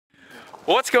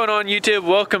What's going on YouTube?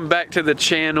 Welcome back to the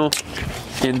channel.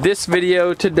 In this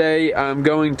video today I'm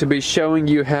going to be showing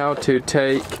you how to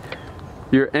take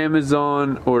your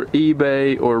Amazon or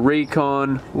eBay or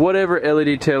Recon, whatever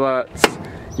LED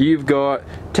taillights you've got,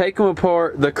 take them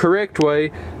apart the correct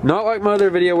way, not like my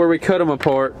other video where we cut them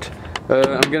apart.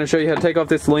 I'm going to show you how to take off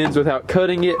this lens without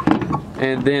cutting it,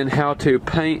 and then how to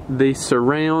paint the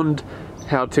surround,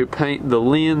 how to paint the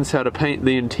lens, how to paint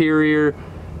the interior,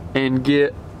 and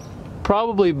get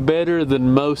probably better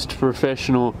than most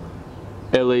professional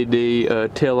LED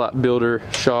taillight builder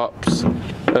shops.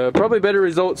 Probably better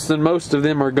results than most of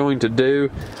them are going to do.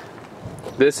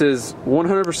 This is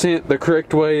 100% the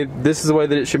correct way. This is the way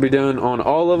that it should be done on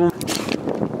all of them.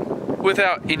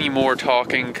 Without any more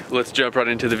talking, let's jump right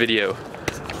into the video.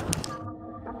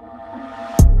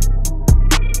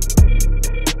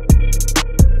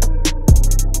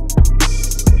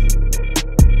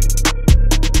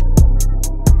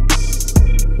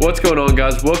 What's going on,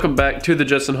 guys? Welcome back to the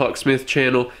Justin Hawk Smith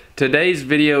channel. Today's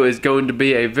video is going to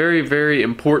be a very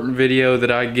important video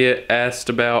that I get asked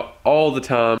about all the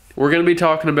time. We're going to be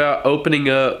talking about opening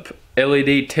up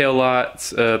LED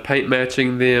taillights, paint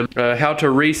matching them, how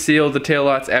to reseal the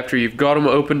taillights after you've got them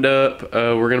opened up.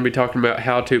 We're going to be talking about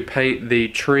how to paint the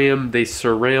trim, the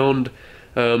surround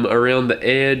around the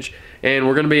edge. And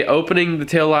we're going to be opening the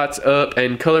taillights up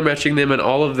and color matching them and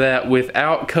all of that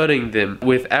without cutting them.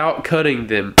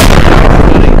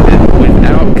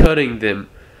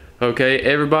 Okay,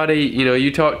 everybody, you know,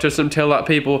 you talk to some taillight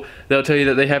people, they'll tell you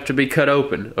that they have to be cut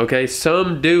open. Okay,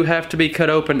 some do have to be cut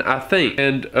open, I think.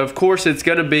 And of course, it's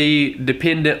going to be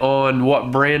dependent on what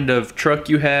brand of truck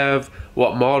you have,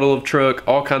 what model of truck,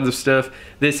 all kinds of stuff.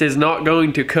 This is not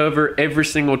going to cover every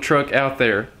single truck out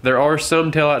there. There are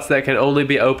some taillights that can only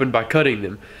be opened by cutting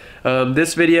them.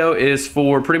 This video is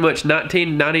for pretty much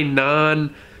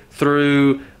 1999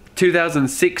 through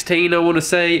 2016, I want to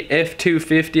say.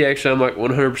 F250, actually I'm like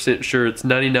 100% sure it's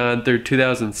 99 through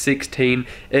 2016.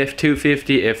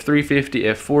 F250, F350,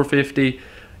 F450,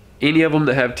 any of them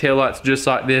that have taillights just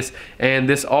like this. And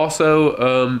this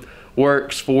also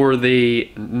works for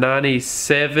the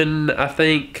 97, I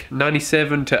think,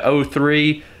 97 to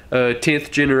 03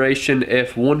 10th generation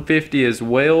F150 as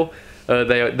well.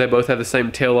 They both have the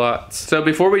same taillights. So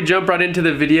before we jump right into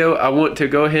the video, I want to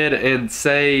go ahead and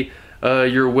say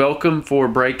you're welcome for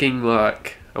breaking,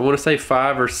 like, I want to say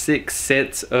 5 or 6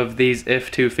 sets of these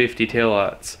F250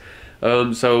 taillights.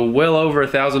 So well over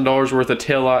 $1,000 worth of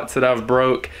taillights that I've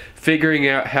broke figuring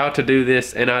out how to do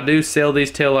this. And I do sell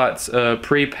these taillights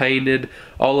pre-painted,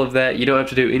 all of that. You don't have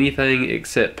to do anything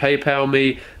except PayPal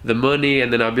me the money,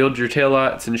 and then I build your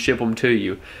taillights and ship them to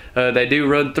you. They do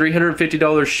run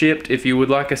 $350 shipped if you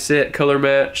would like a set color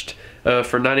matched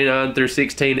for 99 through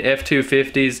 16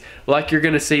 F250s like you're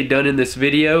going to see done in this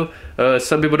video.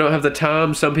 Some people don't have the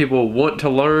time, some people want to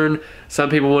learn,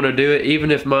 some people want to do it. Even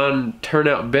if mine turn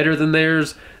out better than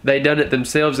theirs, they done it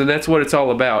themselves, and that's what it's all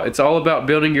about. It's all about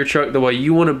building your truck the way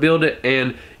you want to build it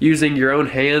and using your own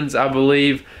hands, I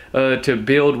believe, to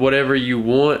build whatever you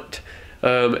want.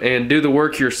 And do the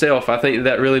work yourself. I think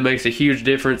that really makes a huge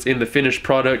difference in the finished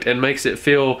product and makes it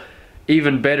feel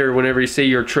even better whenever you see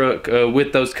your truck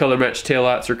with those color matched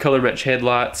taillights or color matched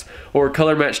headlights or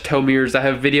color matched tow mirrors. I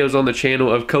have videos on the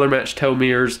channel of color matched tow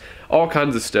mirrors, all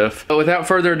kinds of stuff. But without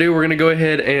further ado, we're going to go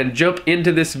ahead and jump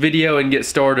into this video and get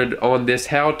started on this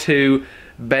how to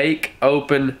bake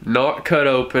open, not cut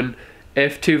open,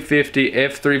 F250,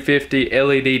 F350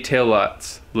 LED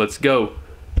taillights. Let's go.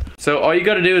 So all you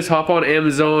got to do is hop on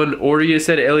Amazon, order you a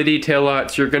set of LED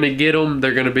taillights. You're going to get them.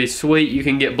 They're going to be sweet. You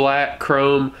can get black,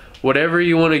 chrome, whatever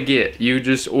you want to get. You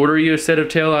just order you a set of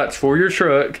taillights for your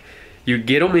truck. You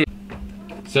get them in.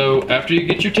 So after you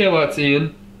get your taillights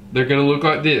in, they're going to look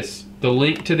like this. The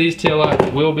link to these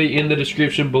taillights will be in the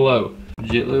description below.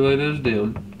 Gently lay those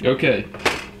down. Okay.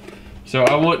 So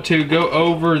I want to go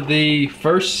over the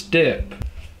first step.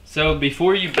 So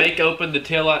before you bake open the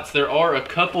taillights, there are a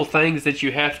couple things that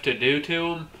you have to do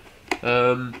to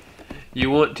them. You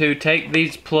want to take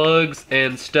these plugs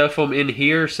and stuff them in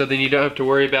here so then you don't have to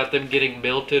worry about them getting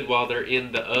melted while they're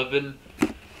in the oven.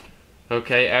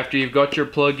 Okay, after you've got your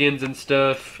plug-ins and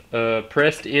stuff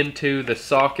pressed into the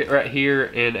socket right here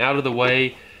and out of the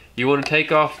way, you want to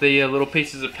take off the little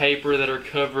pieces of paper that are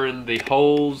covering the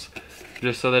holes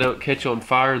just so they don't catch on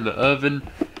fire in the oven.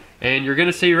 And you're going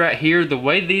to see right here, the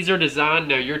way these are designed,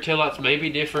 now your taillights may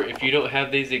be different if you don't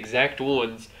have these exact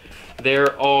ones.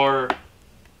 There are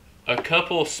a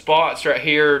couple spots right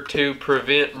here to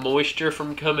prevent moisture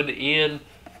from coming in.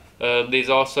 These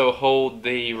also hold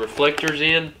the reflectors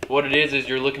in. What it is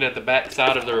you're looking at the back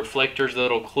side of the reflectors, the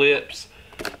little clips.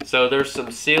 So there's some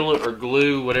sealant or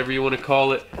glue, whatever you want to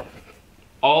call it.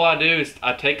 All I do is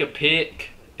I take a pick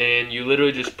and you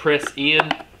literally just press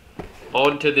in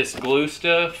onto this glue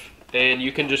stuff and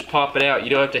you can just pop it out. You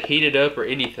don't have to heat it up or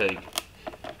anything.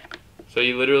 So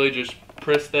you literally just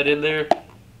press that in there.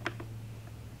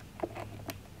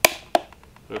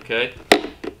 Okay.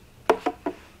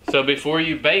 So before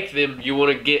you bake them, you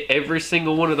want to get every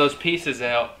single one of those pieces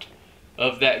out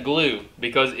of that glue,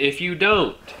 because if you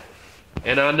don't,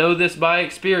 and I know this by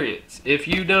experience, if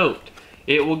you don't,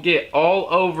 it will get all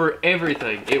over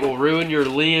everything. It will ruin your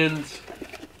lens,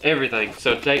 everything.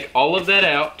 So take all of that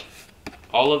out,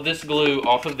 all of this glue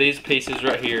off of these pieces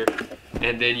right here,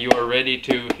 and then you are ready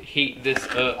to heat this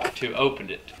up to open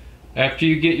it. After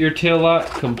you get your tail light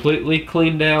completely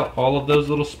cleaned out, all of those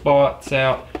little spots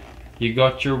out, you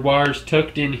got your wires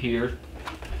tucked in here.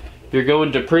 You're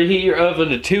going to preheat your oven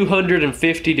to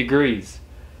 250 degrees.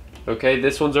 Okay,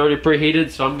 this one's already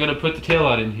preheated, so I'm going to put the tail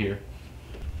light in here.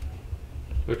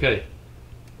 Okay,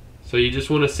 so you just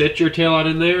want to set your tail light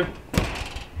in there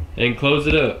and close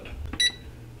it up.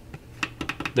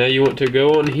 Now you want to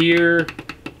go on here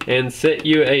and set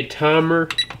you a timer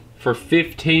for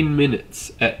 15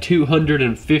 minutes at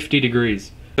 250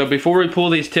 degrees. So before we pull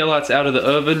these taillights out of the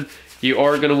oven, you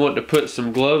are going to want to put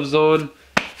some gloves on.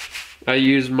 I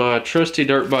use my trusty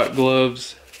dirt bike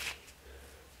gloves.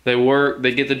 They work,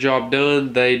 they get the job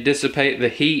done, they dissipate the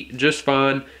heat just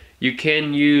fine. You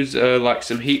can use like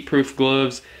some heat proof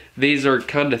gloves. These are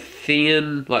kind of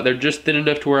thin, like they're just thin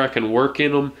enough to where I can work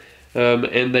in them,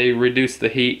 and they reduce the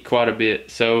heat quite a bit.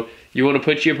 So you want to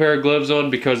put your pair of gloves on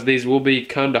because these will be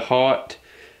kind of hot.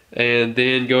 And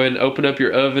then go ahead and open up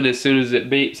your oven as soon as it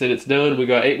beeps and it's done. We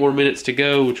got 8 more minutes to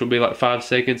go, which will be like 5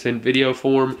 seconds in video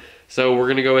form. So we're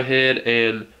gonna go ahead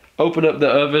and open up the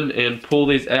oven and pull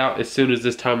these out as soon as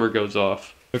this timer goes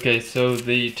off. Okay, so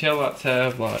the taillights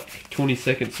have like 20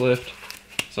 seconds left.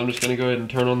 So I'm just gonna go ahead and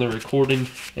turn on the recording.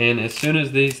 And as soon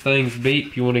as these things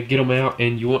beep, you wanna get them out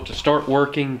and you want to start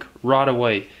working right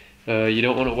away. You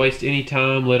don't wanna waste any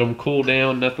time, let them cool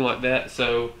down, nothing like that.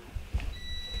 So,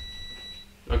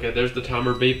 okay, there's the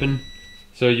timer beeping.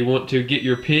 So you want to get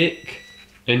your pick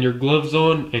and your gloves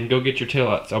on and go get your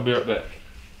taillights. I'll be right back.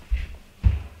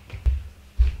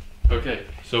 Okay,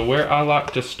 so where I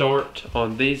like to start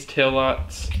on these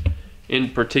taillights in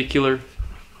particular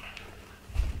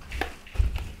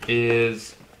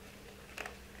is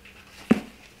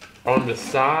on the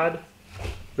side.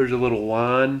 There's a little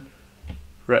line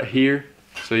right here.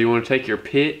 So you want to take your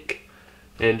pick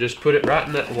and just put it right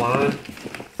in that line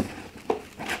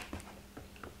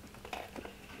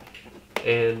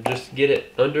and just get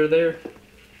it under there.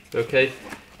 Okay,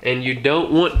 and you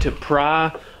don't want to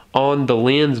pry on the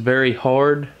lens very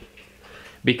hard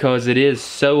because it is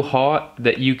so hot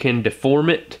that you can deform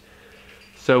it.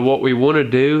 So what we want to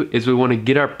do is we want to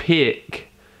get our pick,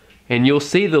 and you'll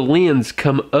see the lens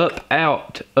come up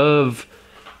out of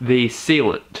the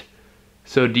sealant.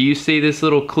 So do you see this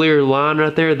little clear line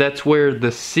right there? That's where the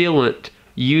sealant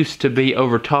used to be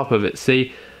over top of it.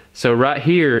 See? So right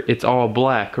here it's all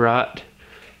black, right?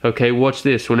 Okay, watch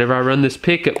this. Whenever I run this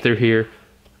pick up through here,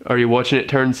 are you watching it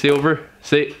turn silver?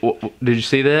 See, did you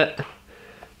see that?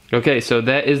 Okay, so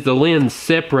that is the lens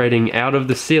separating out of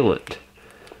the sealant.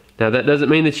 Now that doesn't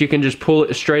mean that you can just pull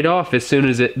it straight off as soon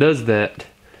as it does that.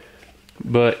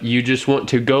 But you just want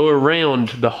to go around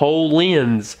the whole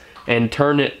lens and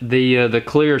turn it the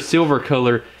clear silver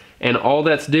color, and all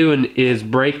that's doing is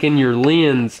breaking your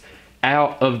lens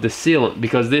out of the sealant,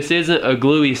 because this isn't a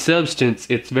gluey substance,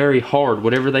 it's very hard.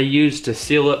 Whatever they use to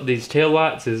seal up these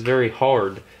taillights is very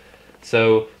hard.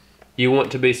 So you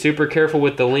want to be super careful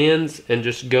with the lens and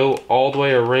just go all the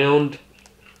way around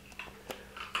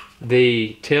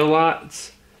the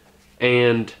taillights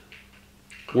and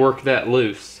work that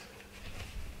loose.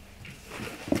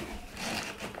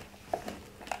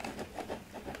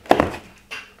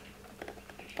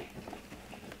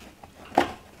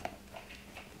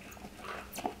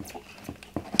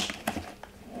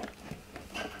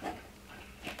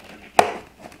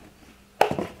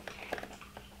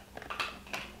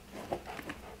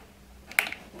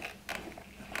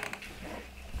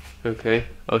 Okay,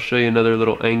 I'll show you another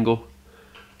little angle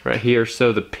right here.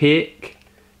 So the pick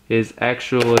is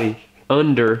actually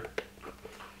under,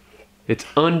 it's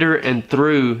under and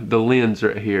through the lens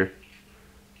right here.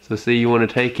 So see, you want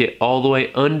to take it all the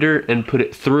way under and put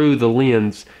it through the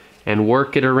lens and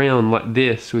work it around like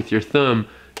this with your thumb,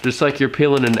 just like you're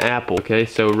peeling an apple. Okay,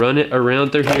 so run it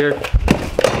around through here.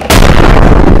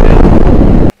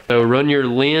 So run your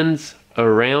lens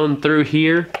around through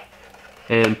here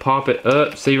and pop it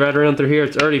up. See, right around through here,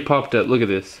 it's already popped up. Look at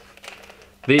this.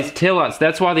 These taillights,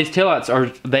 that's why these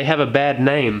taillights they have a bad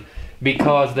name,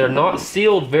 because they're not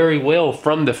sealed very well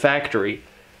from the factory.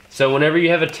 So whenever you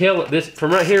have a tail, this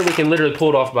from right here, we can literally pull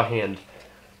it off by hand.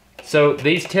 So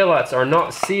these taillights are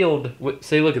not sealed with,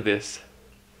 see, look at this.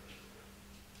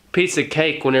 Piece of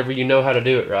cake whenever you know how to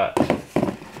do it right.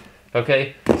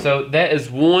 Okay, so that is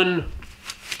one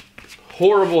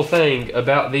horrible thing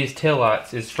about these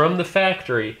taillights, is from the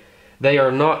factory, they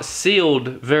are not sealed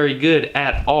very good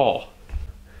at all.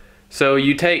 So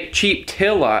you take cheap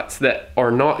taillights that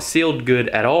are not sealed good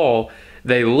at all,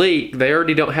 they leak, they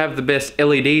already don't have the best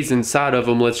LEDs inside of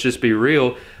them, let's just be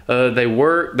real. They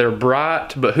work, they're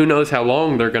bright, but who knows how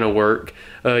long they're gonna work,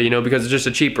 you know, because it's just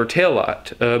a cheaper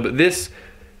taillight. But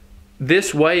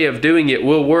this way of doing it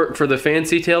will work for the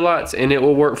fancy taillights, and it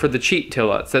will work for the cheap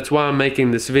taillights. That's why I'm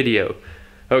making this video.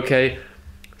 Okay,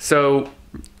 so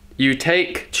you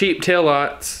take cheap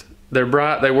taillights, they're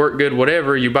bright, they work good,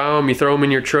 whatever, you buy them, you throw them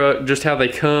in your truck, just how they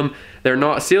come. They're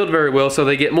not sealed very well, so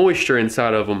they get moisture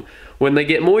inside of them. When they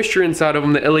get moisture inside of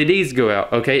them, the LEDs go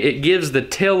out, okay? It gives the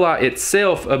taillight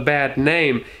itself a bad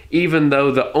name, even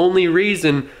though the only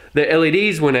reason the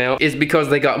LEDs went out is because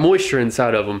they got moisture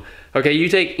inside of them. Okay, you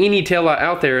take any taillight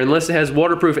out there, unless it has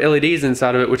waterproof LEDs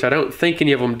inside of it, which I don't think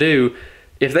any of them do,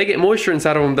 if they get moisture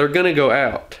inside of them, they're gonna go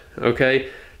out, okay?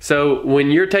 So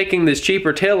when you're taking this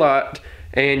cheaper taillight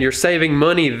and you're saving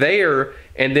money there,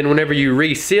 and then whenever you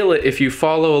reseal it, if you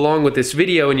follow along with this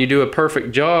video and you do a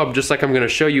perfect job, just like I'm gonna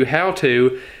show you how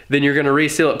to, then you're gonna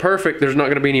reseal it perfect. There's not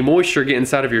gonna be any moisture get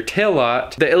inside of your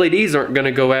taillight. The LEDs aren't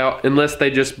gonna go out unless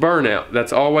they just burn out.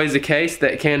 That's always the case.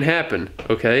 That can happen,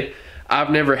 okay? I've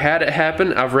never had it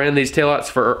happen. I've ran these taillights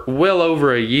for well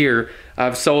over a year.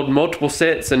 I've sold multiple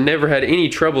sets and never had any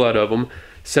trouble out of them.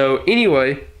 So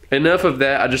anyway, enough of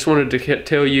that. I just wanted to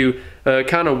tell you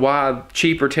kind of why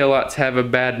cheaper taillights have a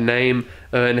bad name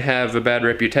and have a bad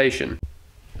reputation.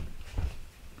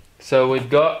 So we've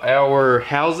got our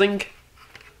housing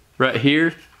right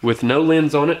here with no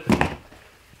lens on it.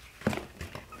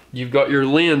 You've got your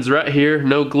lens right here,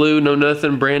 no glue, no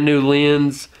nothing, brand new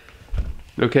lens.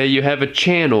 Okay, you have a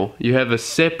channel, you have a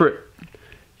separate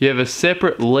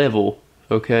level,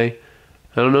 okay?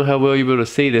 I don't know how well you'll be able to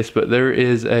see this, but there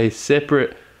is a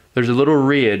separate, there's a little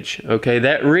ridge, okay?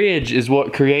 That ridge is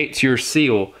what creates your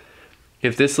seal.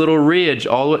 If this little ridge,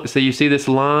 so you see this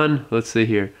line, let's see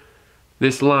here,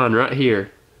 this line right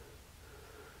here.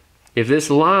 If this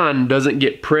line doesn't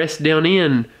get pressed down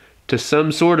in to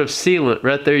some sort of sealant,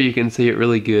 right there you can see it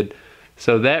really good.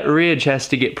 So that ridge has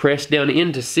to get pressed down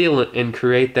into sealant and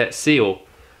create that seal.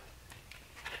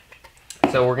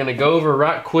 So we're gonna go over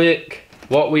right quick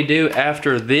what we do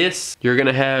after this. You're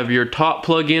gonna have your top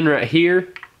plug-in right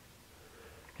here,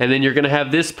 and then you're gonna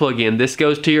have this plug-in. This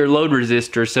goes to your load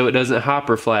resistor so it doesn't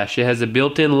hyper flash. It has a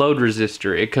built-in load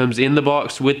resistor. It comes in the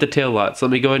box with the tail lights.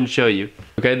 Let me go ahead and show you.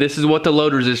 Okay, this is what the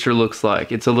load resistor looks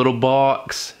like. It's a little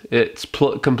box. It's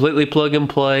completely plug and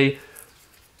play.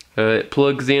 It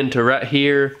plugs into right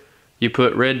here. You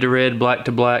put red to red, black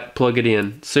to black, plug it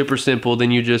in. Super simple.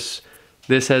 Then you just,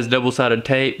 this has double-sided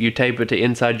tape. You tape it to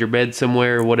inside your bed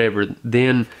somewhere or whatever.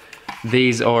 Then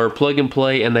these are plug and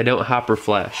play and they don't hyper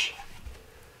flash.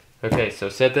 Okay, so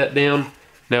set that down.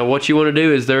 Now what you want to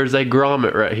do is there's a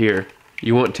grommet right here.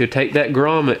 You want to take that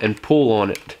grommet and pull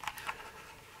on it.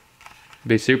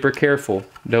 Be super careful.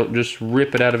 Don't just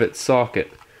rip it out of its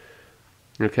socket.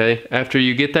 Okay, after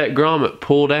you get that grommet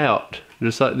pulled out,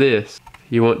 just like this,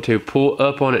 you want to pull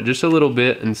up on it just a little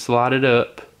bit and slide it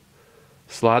up.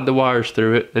 Slide the wires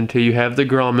through it until you have the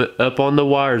grommet up on the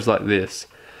wires like this.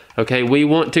 Okay, we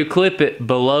want to clip it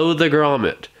below the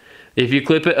grommet. If you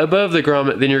clip it above the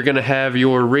grommet, then you're going to have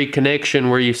your reconnection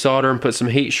where you solder and put some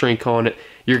heat shrink on it.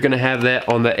 You're going to have that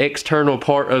on the external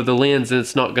part of the lens and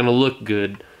it's not going to look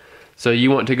good. So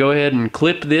you want to go ahead and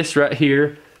clip this right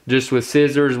here. Just with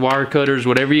scissors, wire cutters,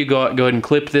 whatever you got, go ahead and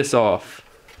clip this off.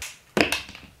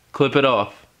 Clip it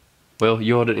off. Well,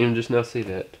 you all didn't even just now see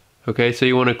that. Okay, so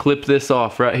you want to clip this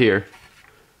off right here.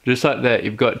 Just like that.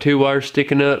 You've got two wires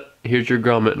sticking up. Here's your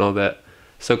grommet and all that.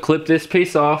 So clip this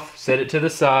piece off, set it to the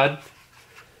side.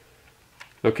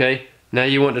 Okay, now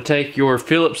you want to take your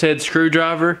Phillips head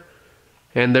screwdriver,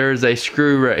 and there's a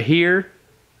screw right here,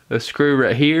 a screw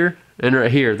right here, and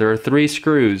right here. There are 3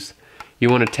 screws. You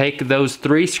want to take those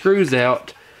 3 screws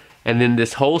out, and then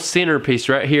this whole center piece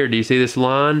right here, do you see this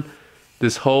line?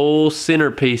 This whole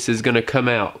center piece is going to come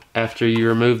out after you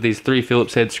remove these 3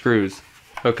 Phillips head screws.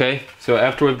 Okay, so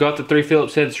after we've got the 3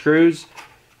 Phillips head screws,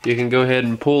 you can go ahead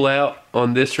and pull out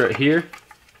on this right here.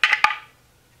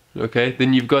 Okay,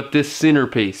 then you've got this center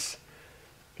piece.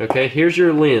 Okay, here's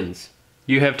your lens.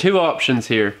 You have 2 options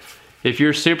here. if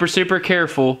you're super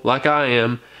careful like I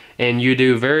am, and you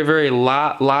do very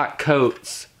light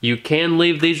coats, you can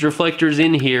leave these reflectors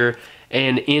in here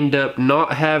and end up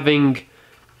not having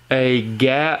a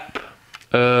gap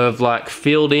of like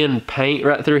filled in paint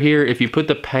right through here. If you put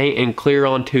the paint and clear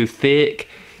on too thick,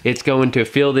 it's going to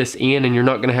fill this in and you're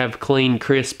not going to have clean,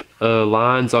 crisp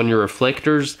lines on your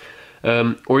reflectors.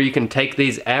 Or you can take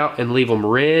these out and leave them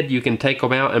red. You can take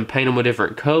them out and paint them a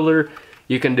different color.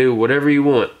 You can do whatever you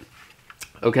want.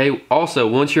 Okay, also,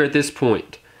 once you're at this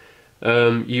point,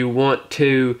 you want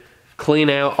to clean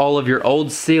out all of your old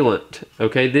sealant.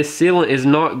 Okay, this sealant is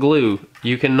not glue.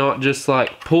 You cannot just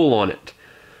like pull on it.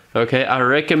 Okay, I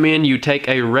recommend you take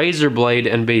a razor blade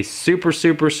and be super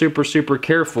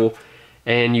careful,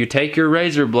 and you take your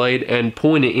razor blade and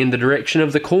point it in the direction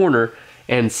of the corner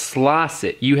and slice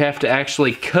it. You have to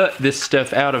actually cut this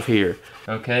stuff out of here.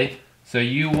 Okay, so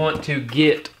you want to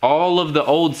get all of the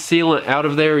old sealant out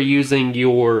of there using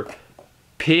your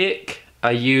pick.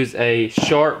 I use a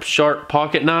sharp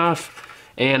pocket knife,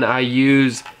 and I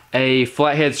use a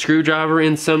flathead screwdriver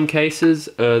in some cases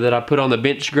that I put on the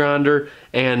bench grinder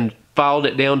and filed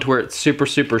it down to where it's super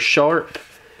sharp.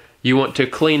 You want to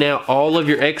clean out all of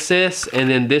your excess, and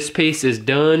then this piece is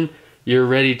done. You're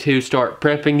ready to start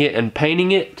prepping it and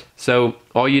painting it. So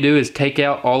all you do is take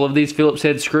out all of these Phillips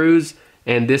head screws,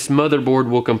 and this motherboard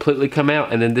will completely come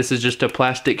out, and then this is just a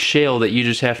plastic shell that you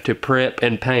just have to prep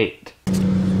and paint.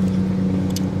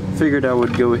 Figured I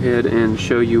would go ahead and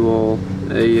show you all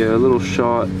a little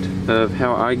shot of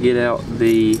how I get out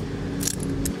the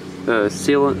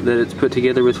sealant that it's put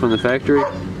together with from the factory.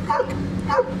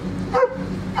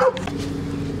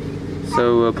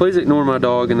 So please ignore my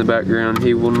dog in the background.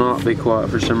 He will not be quiet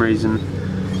for some reason.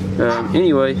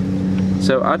 Anyway,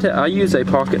 so I use a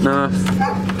pocket knife.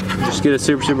 Just get a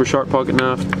super sharp pocket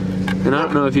knife, and I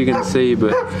don't know if you can see,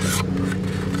 but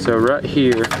so right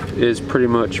here is pretty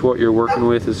much what you're working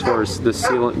with as far as the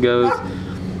sealant goes.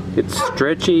 It's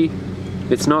stretchy,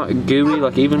 it's not gooey,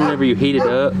 like even whenever you heat it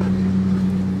up.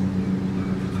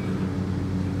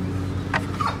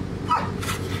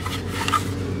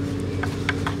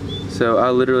 So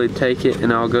I literally take it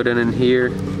and I'll go down in here,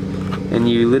 and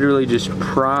you literally just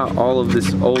pry all of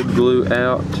this old glue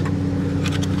out.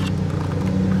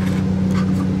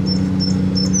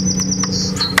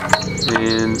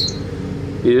 And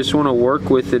you just want to work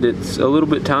with it. It's a little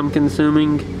bit time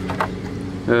consuming,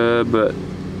 but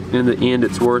in the end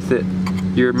it's worth it.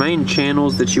 Your main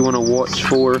channels that you want to watch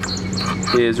for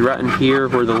is right in here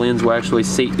where the lens will actually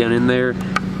seat down in there,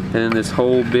 and then this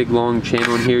whole big long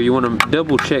channel in here. You want to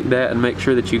double check that and make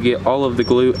sure that you get all of the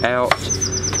glue out.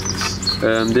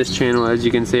 This channel, as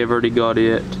you can see, I've already got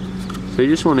it. So you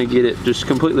just want to get it just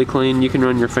completely clean. You can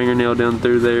run your fingernail down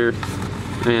through there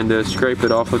and scrape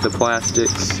it off with the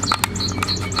plastics.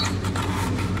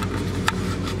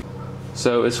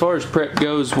 So as far as prep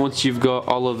goes, once you've got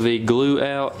all of the glue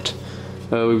out,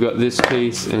 we've got this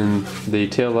piece and the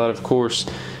tail light, of course.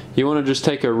 You want to just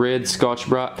take a red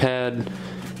Scotch-Brite pad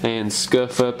and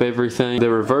scuff up everything. The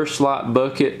reverse light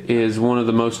bucket is one of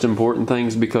the most important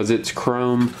things because it's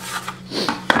chrome.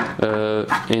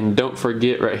 And don't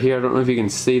forget right here, I don't know if you can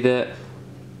see that,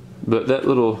 but that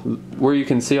little, where you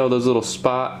can see all those little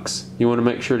spikes, you want to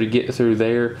make sure to get through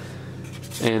there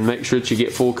and make sure that you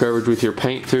get full coverage with your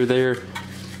paint through there,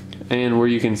 and where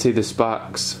you can see the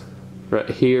spikes right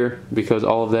here, because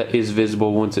all of that is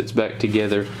visible once it's back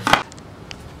together.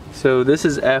 So this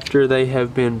is after they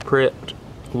have been prepped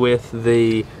with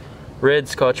the red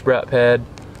Scotch-Brite pad.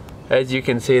 As you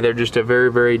can see, they're just a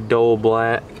very dull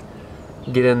black.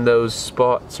 Get in those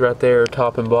spots right there,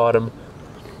 top and bottom.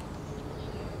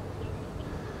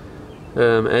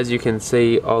 As you can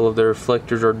see, all of the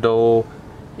reflectors are dull.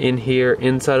 In here,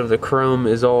 inside of the chrome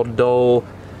is all dull,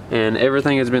 and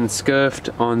everything has been scuffed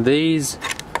on these.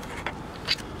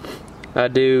 I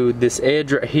do this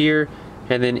edge right here,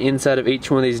 and then inside of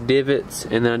each one of these divots,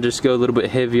 and then I just go a little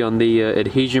bit heavy on the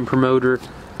adhesion promoter,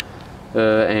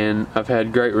 and I've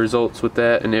had great results with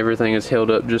that, and everything has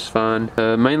held up just fine.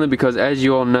 Mainly because, as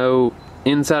you all know,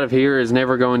 inside of here is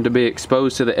never going to be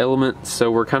exposed to the elements,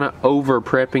 so we're kind of over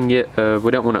prepping it.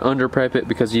 We don't want to under prep it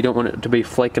because you don't want it to be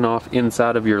flaking off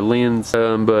inside of your lens.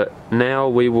 But now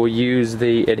we will use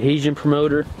the adhesion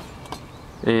promoter,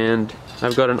 and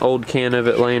I've got an old can of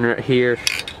it laying right here.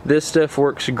 This stuff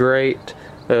works great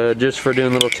just for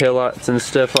doing little taillights and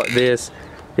stuff like this.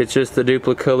 It's just the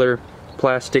Duplicolor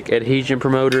plastic adhesion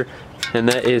promoter, and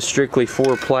that is strictly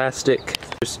for plastic.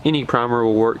 Just any primer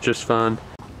will work just fine.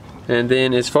 And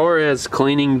then as far as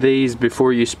cleaning these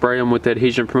before you spray them with the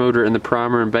adhesion promoter and the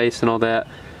primer and base and all that,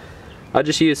 I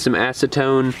just use some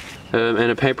acetone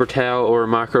and a paper towel or a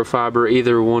microfiber.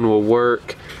 Either one will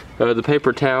work. The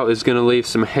paper towel is going to leave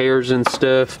some hairs and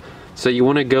stuff, so you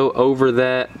want to go over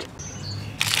that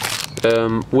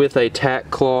with a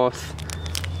tack cloth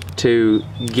to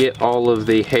get all of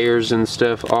the hairs and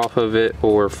stuff off of it,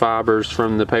 or fibers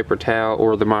from the paper towel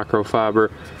or the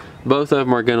microfiber. Both of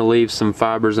them are going to leave some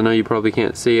fibers. I know you probably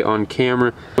can't see it on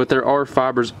camera, but there are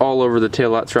fibers all over the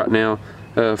taillights right now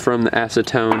from the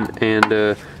acetone and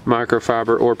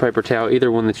microfiber or paper towel.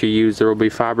 Either one that you use, there will be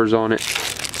fibers on it.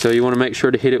 So you want to make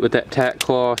sure to hit it with that tack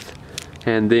cloth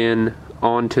and then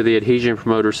onto the adhesion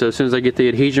promoter. So as soon as I get the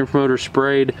adhesion promoter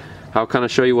sprayed, I'll kind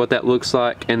of show you what that looks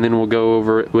like, and then we'll go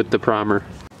over it with the primer.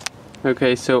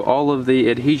 Okay, so all of the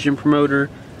adhesion promoter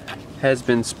has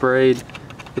been sprayed.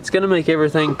 It's going to make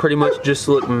everything pretty much just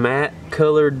look matte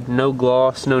colored, no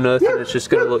gloss, no nothing. It's just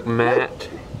going to look matte.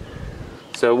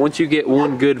 So once you get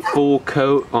one good full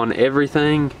coat on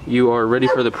everything, you are ready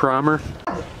for the primer.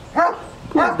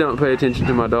 Please don't pay attention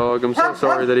to my dog. I'm so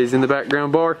sorry that he's in the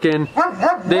background barking.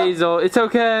 Diesel, it's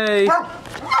okay.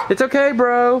 It's okay,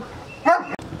 bro.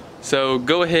 So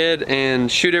go ahead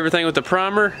and shoot everything with the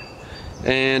primer,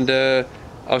 and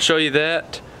I'll show you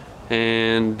that,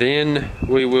 and then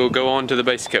we will go on to the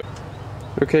base coat.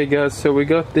 Okay guys, so we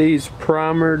got these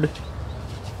primered.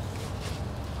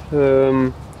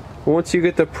 Once you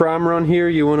get the primer on here,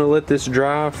 you want to let this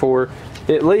dry for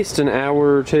at least an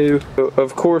hour or two.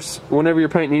 Of course, whenever you're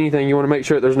painting anything, you want to make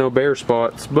sure that there's no bare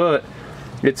spots, but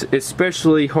it's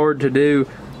especially hard to do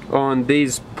on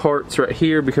these parts right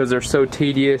here because they're so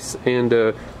tedious, and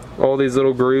all these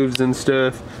little grooves and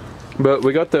stuff. But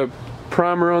we got the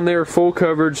primer on there, full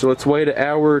coverage. Let's wait an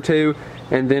hour or two,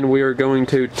 and then we are going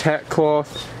to tack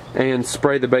cloth and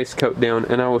spray the base coat down,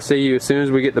 and I will see you as soon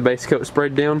as we get the base coat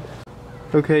sprayed down.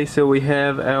 Okay, so we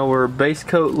have our base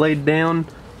coat laid down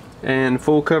and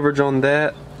full coverage on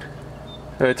that.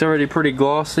 It's already pretty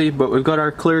glossy, but we've got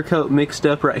our clear coat mixed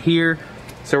up right here.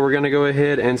 So we're going to go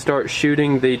ahead and start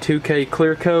shooting the 2K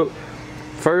clear coat.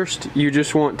 First, you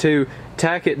just want to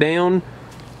tack it down.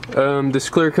 This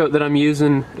clear coat that I'm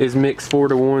using is mixed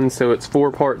 4-to-1, so it's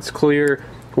 4 parts clear,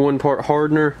 1 part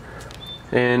hardener,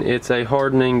 and it's a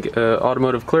hardening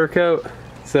automotive clear coat.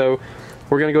 So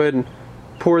we're going to go ahead and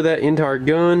pour that into our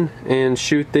gun and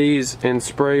shoot these and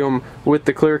spray them with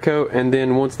the clear coat, and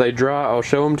then once they dry, I'll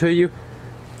show them to you.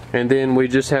 And then we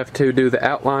just have to do the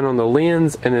outline on the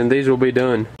lens, and then these will be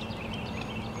done.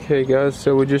 Okay guys,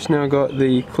 so we just now got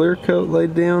the clear coat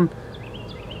laid down.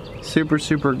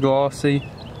 Super glossy.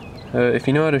 If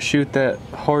you know how to shoot that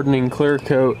hardening clear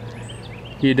coat,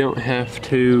 you don't have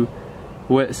to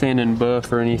wet sand and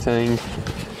buff or anything.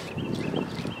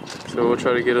 So we'll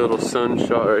try to get a little sun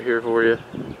shot right here for you.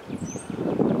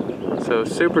 So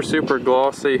super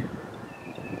glossy.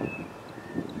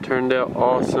 Turned out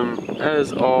awesome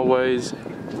as always.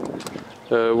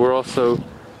 We're also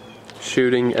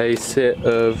shooting a set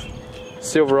of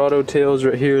Silverado tails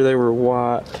right here. They were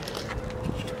white.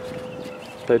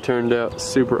 They turned out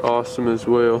super awesome as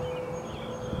well.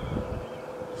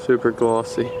 Super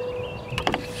glossy.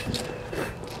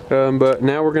 But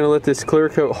now we're going to let this clear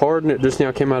coat harden. It just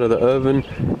now came out of the oven,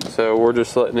 so we're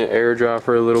just letting it air dry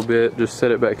for a little bit. Just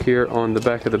set it back here on the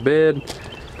back of the bed,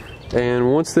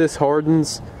 and once this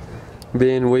hardens,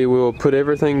 then we will put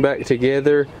everything back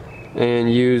together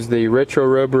and use the retro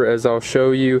rubber as I'll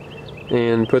show you,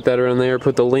 and put that around there,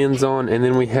 put the lens on, and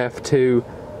then we have to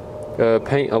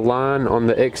paint a line on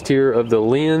the exterior of the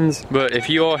lens. But if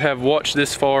you all have watched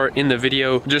this far in the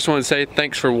video, just want to say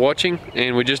thanks for watching,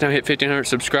 and we just now hit 1,500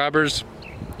 subscribers.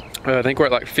 I think we're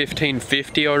at like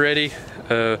 1,550 already.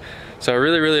 So I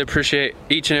really appreciate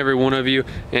each and every one of you,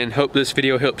 and hope this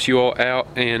video helps you all out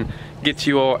and gets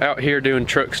you all out here doing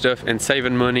truck stuff and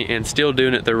saving money and still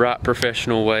doing it the right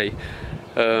professional way.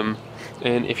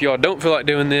 And if y'all don't feel like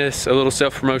doing this, a little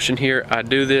self-promotion here, I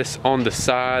do this on the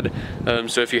side.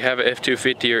 So if you have an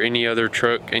F-250 or any other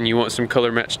truck and you want some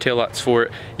color matched taillights for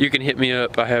it, you can hit me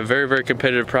up. I have very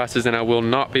competitive prices, and I will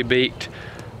not be beat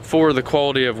for the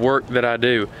quality of work that I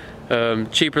do.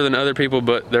 Cheaper than other people,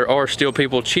 but there are still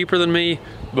people cheaper than me,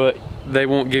 but they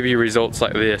won't give you results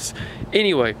like this.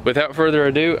 Anyway, without further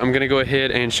ado, I'm gonna go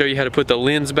ahead and show you how to put the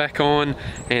lens back on,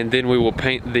 and then we will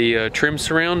paint the trim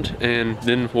surround, and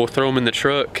then we'll throw them in the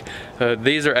truck.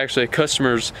 These are actually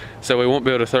customers, so we won't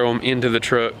be able to throw them into the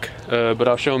truck, but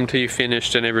I'll show them to you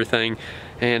finished and everything,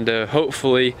 and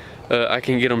hopefully I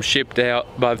can get them shipped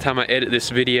out by the time I edit this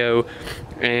video,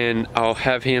 and I'll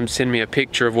have him send me a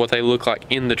picture of what they look like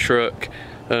in the truck,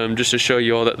 just to show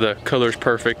you all that the color's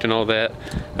perfect and all that.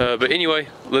 But anyway,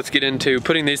 let's get into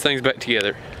putting these things back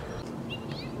together.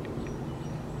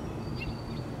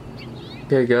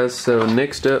 Okay guys, so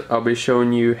next up I'll be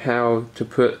showing you how to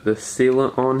put the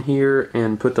sealant on here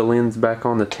and put the lens back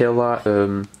on the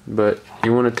taillight. But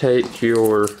you want to take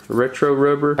your retro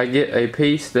rubber. I get a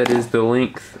piece that is the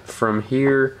length from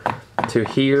here to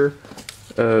here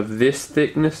of this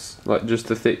thickness, like just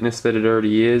the thickness that it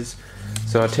already is.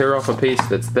 So I tear off a piece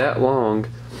that's that long,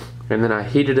 and then I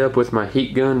heat it up with my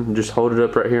heat gun. Just hold it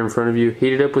up right here in front of you,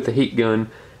 heat it up with the heat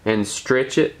gun and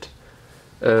stretch it.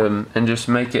 And just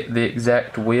make it the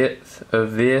exact width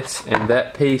of this, and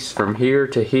that piece from here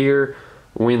to here,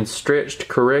 when stretched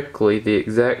correctly, the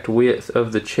exact width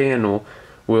of the channel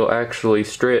will actually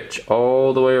stretch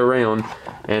all the way around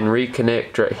and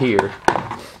reconnect right here.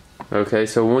 Okay,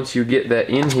 so once you get that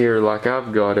in here like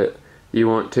I've got it, you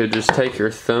want to just take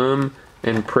your thumb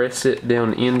and press it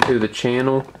down into the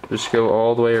channel. Just go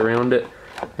all the way around it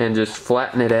and just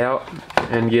flatten it out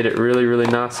and get it really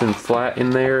nice and flat in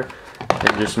there.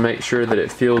 And just make sure that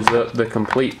it fills up the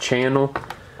complete channel.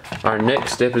 Our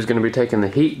next step is going to be taking the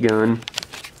heat gun,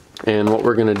 and what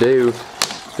we're going to do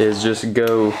is just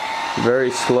go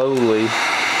very slowly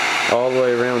all the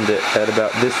way around it at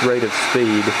about this rate of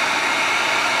speed.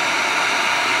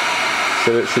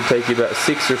 So it should take you about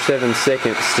 6 or 7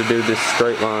 seconds to do this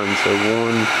straight line. So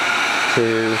 1,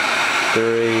 2,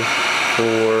 3,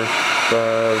 4,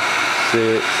 5,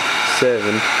 6,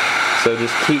 7. So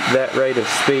just keep that rate of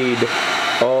speed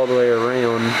all the way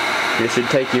around. It should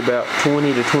take you about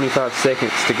 20 to 25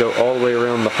 seconds to go all the way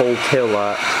around the whole tail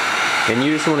light. And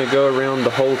you just want to go around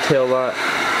the whole tail light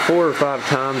 4 or 5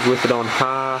 times with it on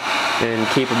high, and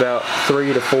keep about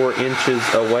 3 to 4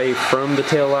 inches away from the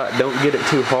tail light. Don't get it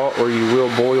too hot or you will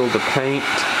boil the paint.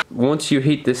 Once you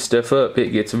heat this stuff up, it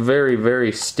gets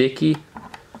very sticky.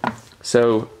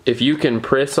 So if you can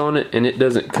press on it and it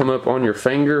doesn't come up on your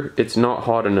finger, it's not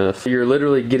hot enough. You're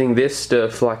literally getting this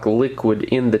stuff like liquid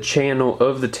in the channel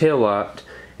of the taillight,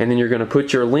 and then you're going to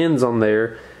put your lens on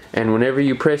there, and whenever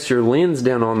you press your lens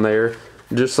down on there,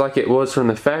 just like it was from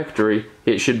the factory,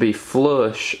 it should be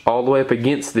flush all the way up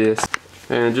against this.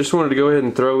 And just wanted to go ahead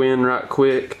and throw in right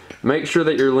quick, make sure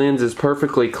that your lens is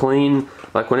perfectly clean.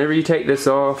 Like whenever you take this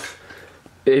off,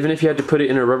 even if you had to put it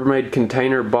in a Rubbermaid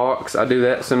container box, I do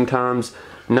that sometimes,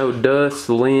 no dust,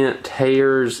 lint,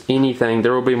 hairs, anything.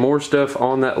 There will be more stuff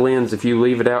on that lens if you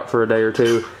leave it out for a day or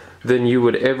two than you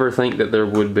would ever think that there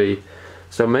would be.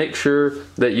 So make sure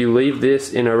that you leave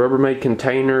this in a Rubbermaid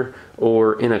container,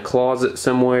 or in a closet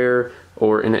somewhere,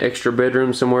 or in an extra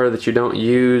bedroom somewhere that you don't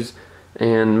use,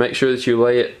 and make sure that you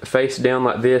lay it face down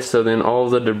like this, so then all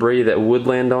the debris that would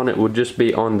land on it would just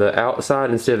be on the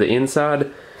outside instead of the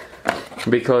inside.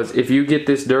 Because if you get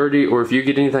this dirty, or if you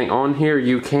get anything on here,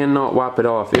 you cannot wipe it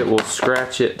off. It will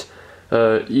scratch it.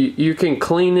 You can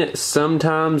clean it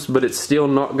sometimes, but it's still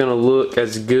not going to look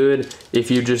as good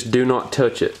if you just do not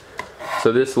touch it.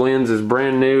 So this lens is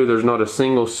brand new. There's not a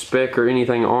single speck or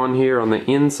anything on here on the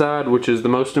inside, which is the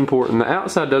most important. The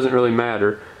outside doesn't really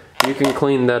matter. You can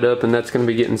clean that up, and that's going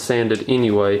to be getting sanded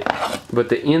anyway. But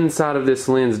the inside of this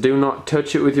lens, do not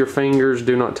touch it with your fingers.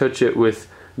 Do not touch it with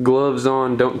gloves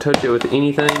on. Don't touch it with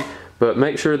anything, but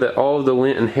make sure that all of the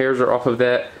lint and hairs are off of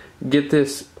that. Get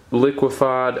this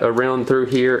liquefied around through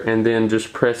here, and then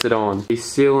just press it on. The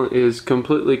sealant is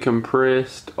completely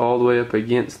compressed all the way up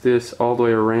against this, all the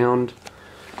way around.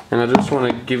 And I just want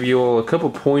to give you all a couple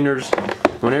pointers.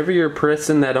 Whenever you're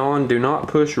pressing that on, do not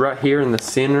push right here in the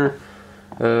center,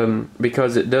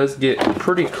 because it does get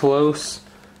pretty close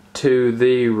to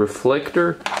the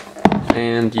reflector,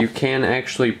 and you can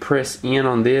actually press in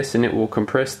on this and it will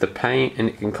compress the paint and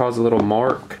it can cause a little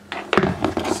mark.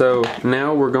 So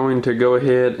now we're going to go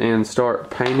ahead and start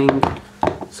painting.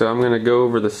 So I'm going to go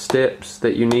over the steps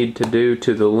that you need to do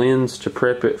to the lens to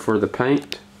prep it for the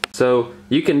paint. So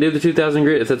you can do the 2000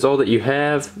 grit if that's all that you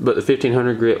have, but the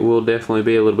 1500 grit will definitely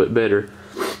be a little bit better.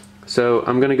 So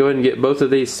I'm going to go ahead and get both of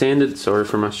these sanded. Sorry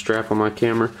for my strap on my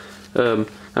camera.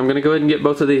 I'm going to go ahead and get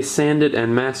both of these sanded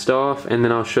and masked off, and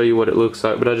then I'll show you what it looks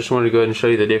like. But I just wanted to go ahead and show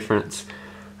you the difference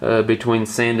between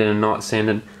sanded and not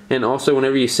sanded. And also,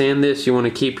 whenever you sand this, you want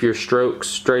to keep your strokes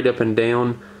straight up and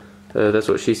down. That's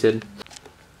what she said.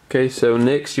 Okay, so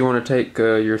next you want to take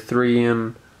your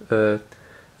 3M, I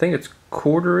think it's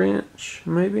 1/4 inch,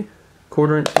 maybe?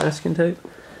 1/4 inch masking tape.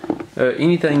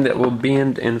 Anything that will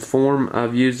bend and form.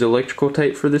 I've used electrical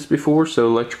tape for this before, so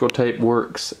electrical tape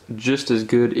works just as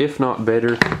good, if not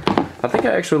better. I think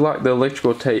I actually like the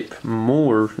electrical tape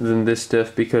more than this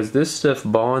stuff, because this stuff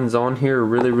bonds on here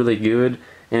really good,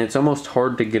 and it's almost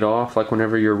hard to get off, like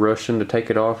whenever you're rushing to take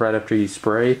it off right after you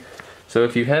spray. So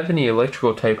if you have any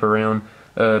electrical tape around,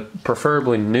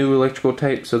 preferably new electrical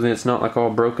tape, so then it's not like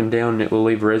all broken down and it will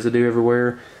leave residue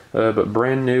everywhere. but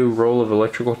brand new roll of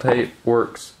electrical tape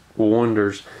works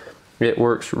wonders. It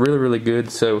works really, really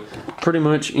good. So pretty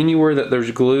much anywhere that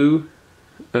there's glue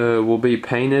will be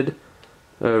painted.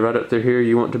 Right up through here,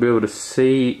 you want to be able to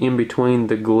see in between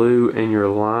the glue and your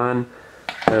line,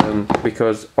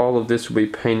 because all of this will be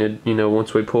painted, you know,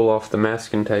 once we pull off the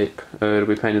masking tape. It'll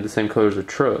be painted the same color as the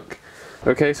truck.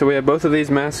 Okay, so we have both of these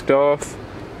masked off.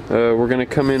 We're going to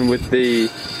come in with the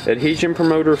adhesion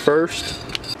promoter first.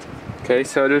 Okay,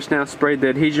 so I just now sprayed the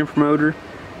adhesion promoter.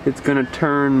 It's going to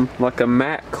turn like a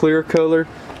matte clear color.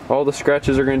 All the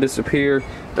scratches are going to disappear.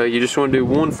 You just want to do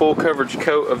one full coverage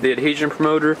coat of the adhesion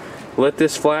promoter. Let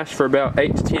this flash for about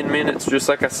 8 to 10 minutes, just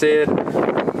like I said.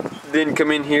 Then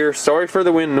come in here, sorry for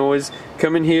the wind noise,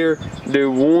 come in here, do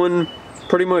one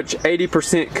pretty much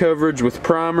 80% coverage with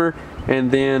primer, and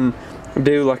then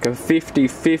do like a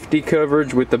 50-50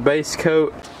 coverage with the base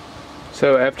coat.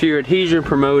 So after your adhesion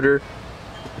promoter,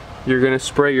 you're going to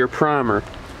spray your primer.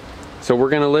 So we're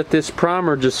going to let this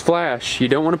primer just flash. You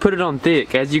don't want to put it on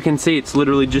thick. As you can see, it's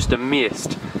literally just a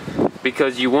mist,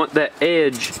 because you want that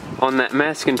edge on that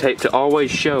masking tape to always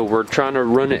show. We're trying to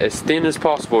run it as thin as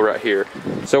possible right here.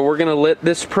 So we're going to let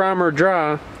this primer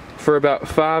dry for about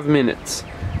 5 minutes.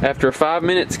 After 5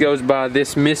 minutes goes by,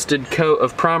 this misted coat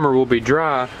of primer will be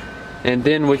dry, and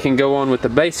then we can go on with the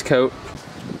base coat.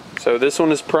 So this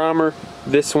one is primer,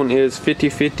 this one is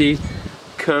 50-50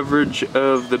 coverage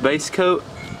of the base coat.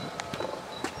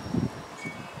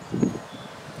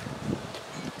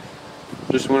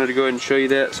 Just wanted to go ahead and show you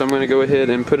that. So I'm going to go ahead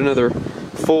and put another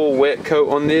full wet coat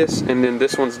on this, and then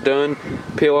this one's done.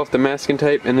 Peel off the masking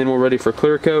tape, and then we're ready for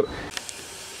clear coat.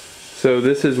 So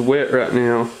this is wet right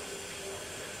now.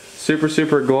 Super,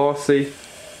 super glossy.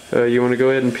 You want to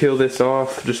go ahead and peel this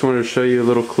off. Just wanted to show you a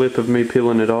little clip of me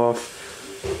peeling it off.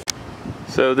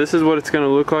 So this is what it's going to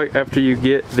look like after you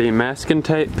get the masking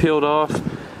tape peeled off.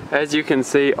 As you can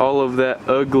see, all of that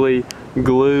ugly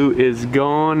glue is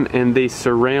gone and the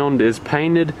surround is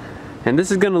painted, and this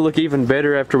is going to look even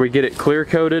better after we get it clear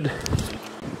coated.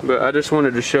 But I just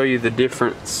wanted to show you the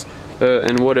difference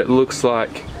and what it looks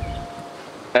like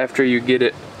after you get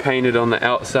it painted on the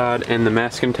outside and the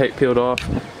masking tape peeled off.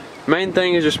 Main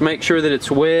thing is just make sure that it's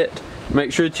wet,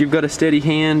 make sure that you've got a steady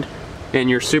hand, and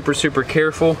you're super, super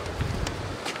careful.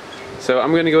 So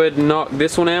I'm going to go ahead and knock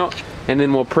this one out, and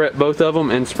then we'll prep both of them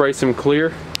and spray some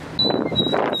clear.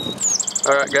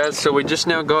 Alright guys, so we just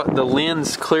now got the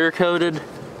lens clear coated.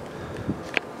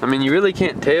 I mean, you really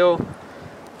can't tell.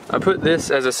 I put this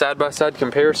as a side-by-side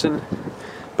comparison,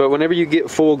 but whenever you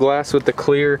get full glass with the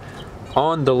clear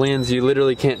on the lens, you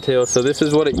literally can't tell. So this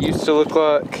is what it used to look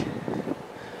like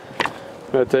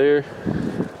right there.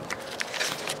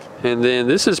 And then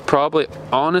this is probably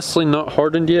honestly not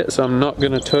hardened yet, so I'm not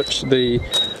going to touch the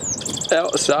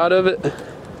outside of it.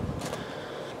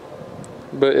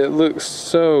 But it looks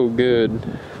so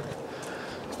good.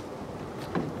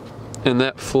 And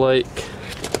that flake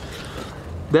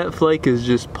is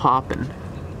just popping.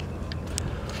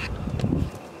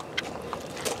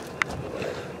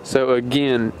 So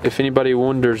again, if anybody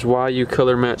wonders why you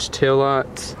color match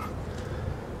taillights,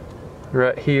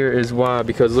 right here is why,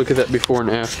 because look at that before and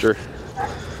after.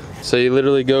 So you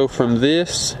literally go from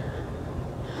this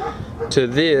to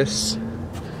this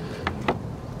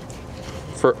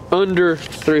for under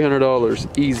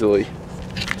 $300 easily.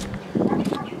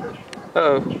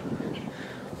 Uh-oh,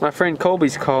 my friend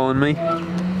Colby's calling me.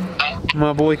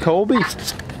 My boy Colby. Yeah.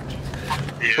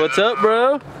 What's up,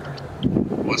 bro?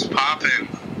 What's poppin'?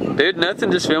 Dude,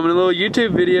 nothing, just filming a little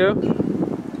YouTube video.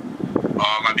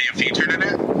 Oh, am I being featured in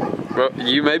it? Bro,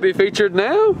 you may be featured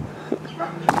now.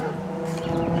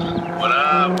 What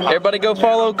up? Everybody go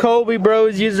follow Colby, bro.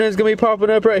 His username's gonna be popping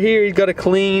up right here. He's got a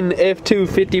clean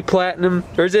F250 Platinum.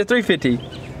 Or is it 350?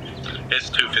 It's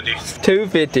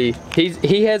 250. 250.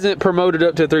 He hasn't promoted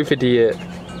up to 350 yet.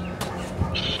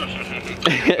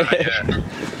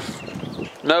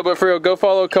 No, but for real, go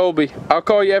follow Colby. I'll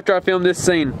call you after I film this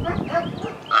scene.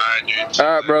 Alright, dude.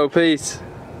 Alright, bro. Peace.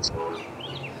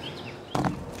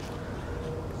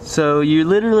 So you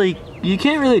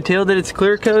can't really tell that it's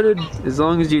clear coated as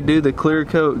long as you do the clear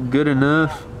coat good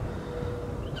enough.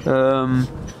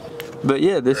 But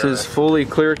yeah, this is fully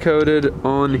clear coated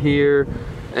on here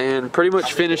and pretty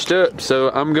much finished up. So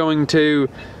I'm going to,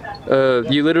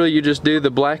 you just do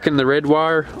the black and the red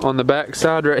wire on the back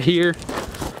side right here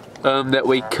that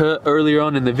we cut earlier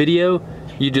on in the video.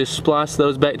 You just splice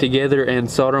those back together and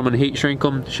solder them and heat shrink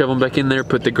them, shove them back in there,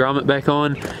 put the grommet back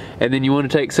on, and then you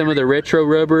want to take some of the retro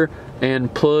rubber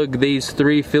and plug these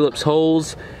 3 Phillips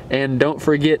holes, and don't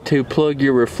forget to plug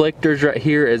your reflectors right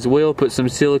here as well. Put some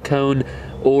silicone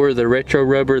or the retro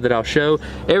rubber that I'll show.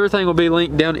 Everything will be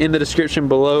linked down in the description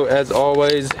below as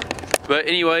always. But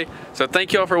anyway, so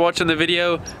thank y'all for watching the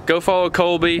video. Go follow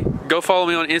Colby. Go follow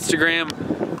me on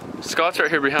Instagram. Scott's right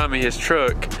here behind me, his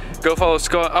truck. Go follow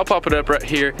Scott. I'll pop it up right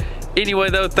here. Anyway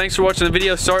though, thanks for watching the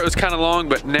video. Sorry it was kind of long,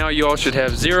 but now you all should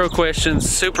have 0 questions,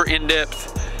 super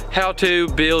in-depth how to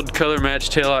build color match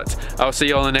taillights. I'll see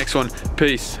y'all in the next one.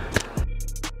 Peace.